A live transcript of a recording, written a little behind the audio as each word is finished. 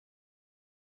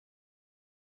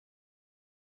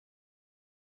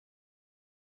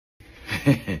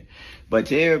But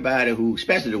to everybody who,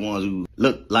 especially the ones who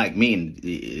look like me, and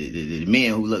the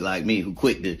men who look like me, who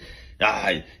quit the,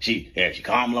 if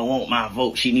Kamala want my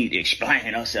vote, she need to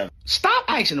explain herself. Stop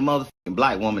asking a motherfucking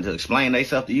black woman to explain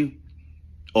herself to you,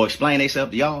 or explain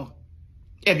herself to y'all.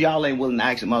 If y'all ain't willing to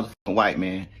ask a motherfucking white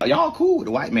man, y'all cool with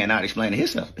the white man not explaining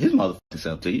his motherfucking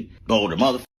self to you. Oh, the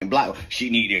motherfucking black, she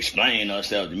need to explain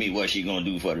herself to me, what she gonna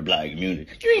do for the black community.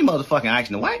 You ain't motherfucking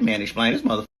asking the white man to explain his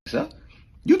motherfucking self.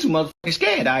 You too motherfucking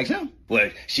scared to ask him. Well,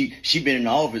 she been in the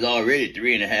office already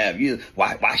 3.5 years.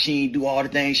 Why she ain't do all the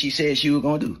things she said she was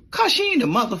gonna do? Cause she ain't the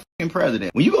motherfucking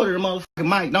president. When you go to the motherfucking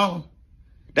McDonald's,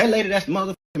 that lady that's the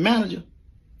motherfucking manager,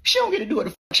 she don't get to do what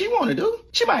the fuck she want to do.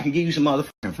 She might can give you some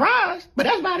motherfucking fries, but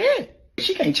that's about it.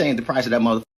 She can't change the price of that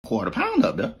motherfucking quarter pound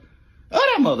up there. Or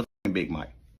that motherfucking Big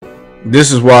Mike.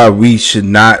 This is why we should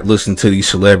not listen to these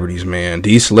celebrities, man.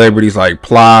 These celebrities like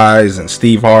Plies and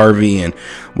Steve Harvey, and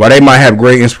while they might have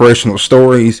great inspirational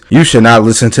stories, you should not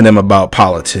listen to them about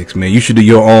politics, man. You should do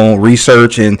your own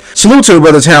research. And salute to the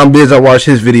brother Town Biz. I watched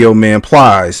his video, man.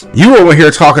 Plies, you over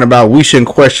here talking about we shouldn't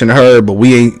question her, but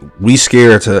we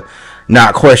scared to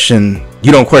not question.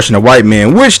 You don't question a white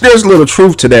man, which there's a little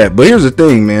truth to that. But here's the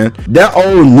thing, man. That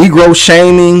old Negro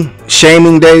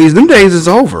shaming days, them days is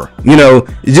over. You know,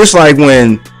 just like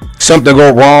when something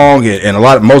go wrong and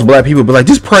most black people be like,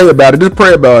 just pray about it,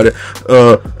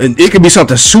 and it could be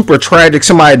something super tragic.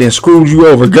 Somebody then screwed you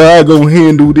over. God, go ahead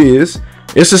and do this.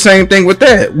 It's the same thing with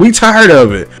that. We tired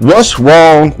of it. What's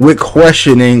wrong with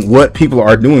questioning what people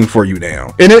are doing for you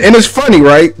now? And it's funny,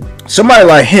 right? Somebody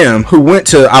like him who went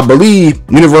to, I believe,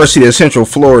 University of Central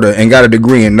Florida and got a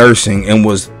degree in nursing and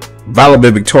was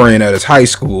valedictorian at his high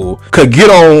school could get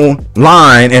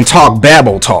online and talk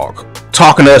Babel talk.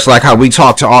 Talking to us like how we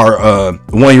talk to our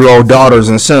 1-year-old daughters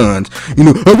and sons. You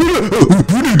know,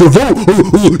 you need to vote.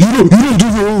 You don't do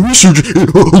your research.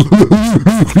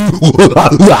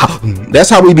 That's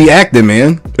how we be acting,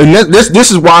 man. And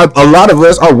this is why a lot of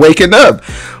us are waking up.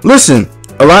 Listen,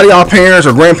 a lot of y'all parents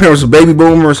or grandparents were baby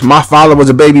boomers. My father was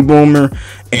a baby boomer,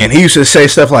 and he used to say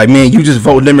stuff like, "Man, you just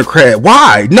vote Democrat."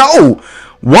 Why? No.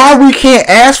 Why we can't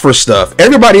ask for stuff?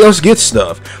 Everybody else gets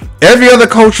stuff. Every other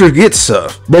culture gets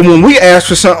stuff. But when we ask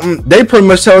for something, they pretty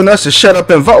much telling us to shut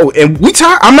up and vote. And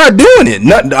I'm not doing it.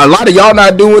 A lot of y'all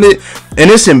not doing it.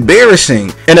 And it's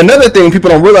embarrassing. And another thing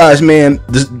people don't realize, man,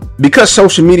 because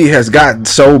social media has gotten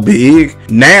so big,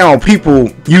 now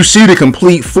you see the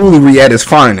complete foolery at its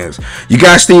finest. You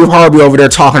got Steve Harvey over there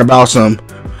talking about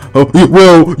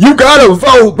well, you gotta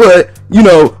vote, but you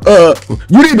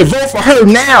need to vote for her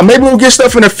now. Maybe we'll get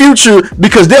stuff in the future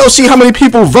because they'll see how many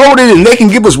people voted and they can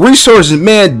give us resources.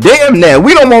 Man, damn that.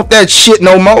 We don't want that shit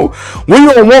no more. We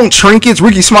don't want trinkets.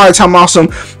 Ricky Smiley talking about some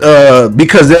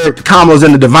because Kamala's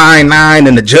in the Divine Nine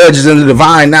and the judge is in the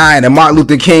Divine Nine and Martin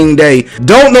Luther King Day.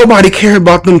 Don't nobody care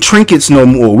about them trinkets no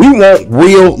more. We want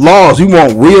real laws. We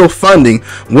want real funding.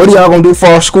 What are y'all gonna do for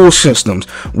our school systems?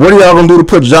 What are y'all gonna do to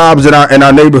put jobs in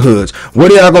our neighborhoods? What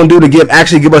are y'all gonna do to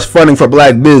actually give us funding for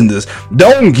black business?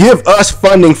 Don't give us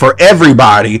funding for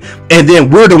everybody and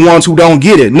then we're the ones who don't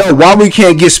get it. No, why we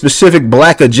can't get specific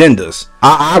black agendas?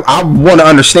 I want to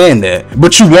understand that.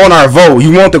 But you want our vote.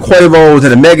 You want the Quavos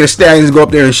and the Megan Thee Stallions to go up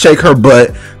there and shake her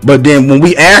butt. But then when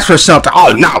we ask for something,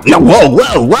 oh no,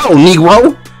 whoa,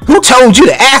 Negro, who told you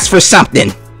to ask for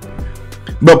something?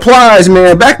 But Plies,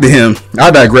 man, back to him. I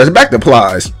digress. Back to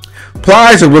Plies.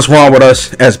 Plies is what's wrong with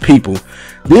us as people.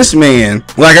 This man,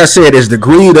 like I said, is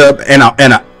degreed up and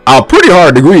a pretty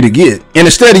hard degree to get. And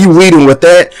instead of you leading with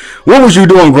that, what was you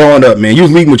doing growing up, man? You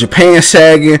was leading with your pants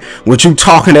sagging, with you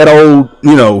talking that old,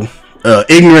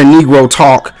 ignorant Negro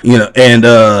talk,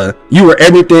 and you were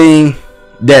everything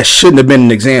that shouldn't have been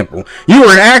an example. You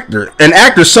were an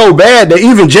actor so bad that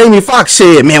even Jamie Foxx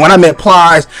said, man, when I met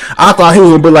Plies, I thought he was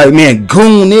gonna be like, man,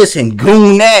 goon this and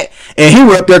goon that, and he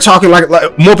was up there talking like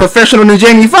more professional than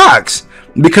Jamie Foxx.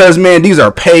 Because, man, these are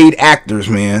paid actors,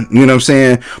 man. You know what I'm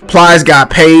saying? Plies got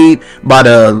paid by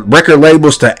the record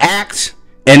labels to act,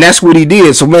 and that's what he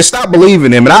did. So, man, stop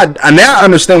believing him. And I now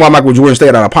understand why Michael Jordan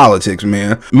stayed out of politics,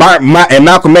 man. And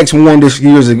Malcolm X warned this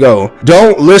years ago.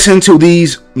 Don't listen to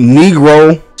these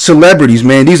Negro celebrities,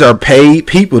 man. These are paid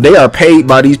people. They are paid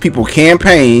by these people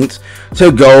campaigns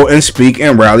to go and speak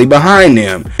and rally behind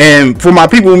them. And for my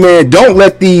people, man, don't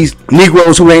let these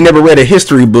Negroes who ain't never read a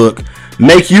history book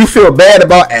make you feel bad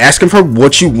about asking for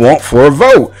what you want for a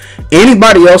vote.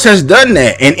 Anybody else has done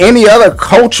that, and any other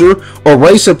culture or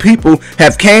race of people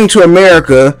have came to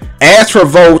America, asked for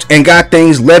votes, and got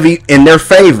things levied in their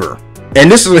favor.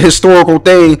 And this is a historical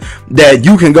thing that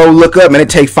you can go look up, and it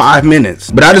takes 5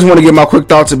 minutes. But I just want to get my quick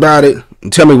thoughts about it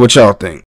and tell me what y'all think.